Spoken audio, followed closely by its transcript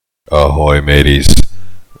Ahoy, mateys.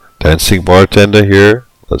 Dancing bartender here.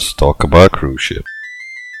 Let's talk about cruise ship.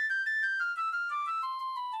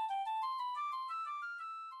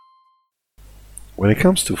 When it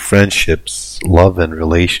comes to friendships, love, and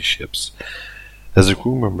relationships, as a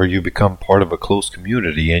crew member, you become part of a close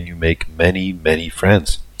community and you make many, many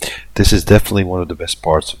friends. This is definitely one of the best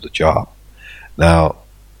parts of the job. Now,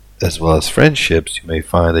 as well as friendships, you may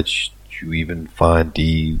find that you even find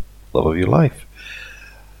the love of your life.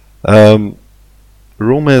 Um,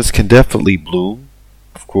 Romance can definitely bloom.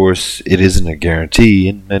 Of course, it isn't a guarantee,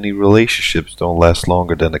 and many relationships don't last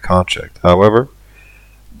longer than the contract. However,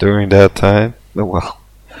 during that time, well,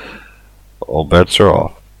 all bets are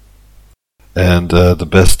off. And the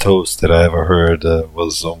best toast that I ever heard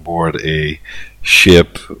was on board a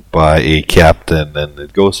ship by a captain, and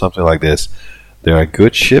it goes something like this. There are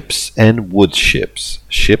good ships and wood ships,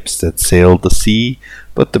 ships that sail the sea,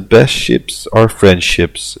 but the best ships are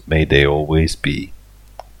friendships, may they always be.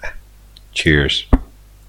 Cheers.